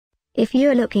If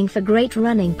you're looking for great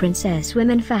running princess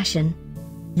women fashion,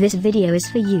 this video is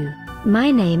for you.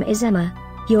 My name is Emma,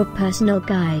 your personal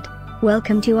guide.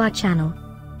 Welcome to our channel.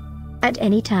 At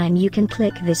any time you can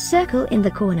click this circle in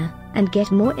the corner, and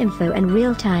get more info and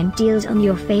real-time deals on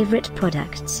your favorite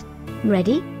products.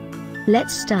 Ready?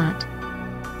 Let's start.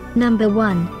 Number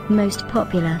 1, Most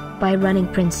Popular, by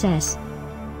Running Princess.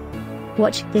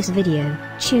 Watch this video,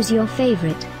 choose your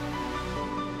favorite.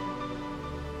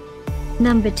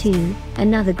 Number 2,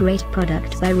 another great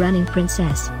product by Running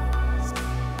Princess.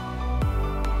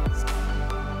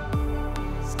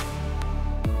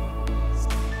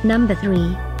 Number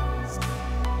 3.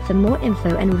 For more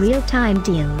info and real-time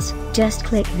deals, just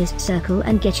click this circle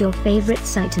and get your favorite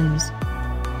items.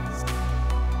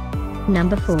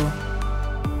 Number 4.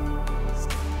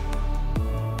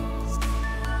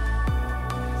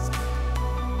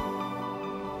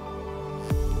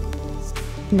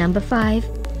 Number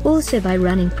 5, also by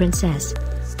Running Princess.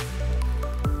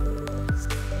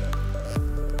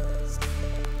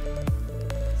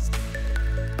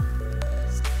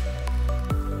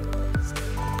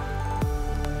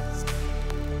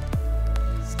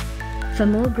 For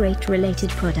more great related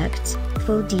products,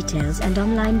 full details and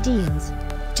online deals,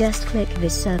 just click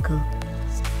this circle.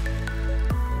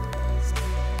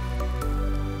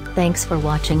 Thanks for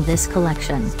watching this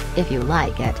collection. If you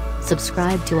like it,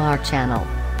 subscribe to our channel.